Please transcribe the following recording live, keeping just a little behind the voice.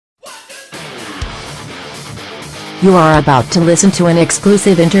You are about to listen to an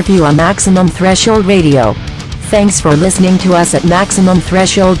exclusive interview on Maximum Threshold Radio. Thanks for listening to us at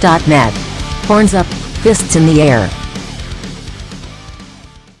MaximumThreshold.net. Horns up, fists in the air.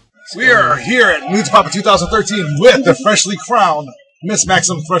 We are here at Nudes-A-Poppin 2013 with the freshly crowned Miss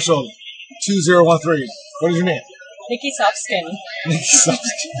Maximum Threshold 2013. What is your name? Nikki Softskin. Nikki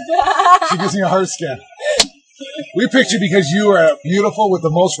Softskin. She gives me a hard skin. We picked you because you are beautiful with the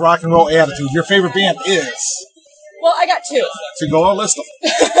most rock and roll attitude. Your favorite band is? Well, I got two. So go on, list them.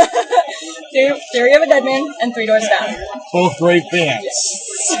 Theory of a Deadman and Three Doors Down. Both great bands.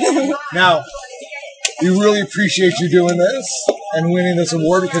 Yes. Now, we really appreciate you doing this and winning this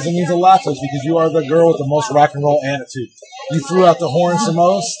award because it means a lot to us because you are the girl with the most rock and roll attitude. You threw out the horns the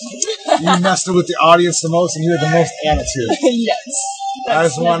most, you messed with the audience the most, and you had the most attitude. Yes. I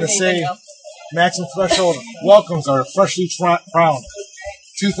just want to say, Maximum Threshold welcomes our freshly crowned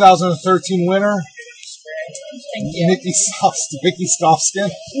 2013 winner, thank you. Nikki Softskin.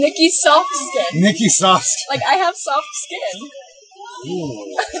 Nikki Softskin. Nikki Softskin. Like, I have soft skin.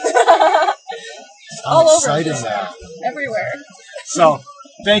 Ooh. All I'm over. excited now. Everywhere. So,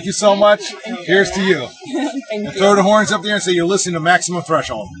 thank you so much. Here's to you. Thank you. Throw the horns up there and say you're listening to Maximum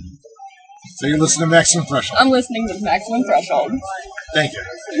Threshold. So you're listening to Maximum Threshold. I'm listening to Maximum Threshold. Thank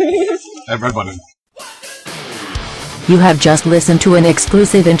you. That red button. You have just listened to an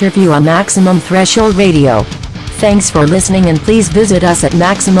exclusive interview on Maximum Threshold Radio. Thanks for listening and please visit us at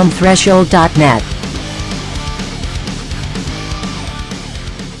MaximumThreshold.net.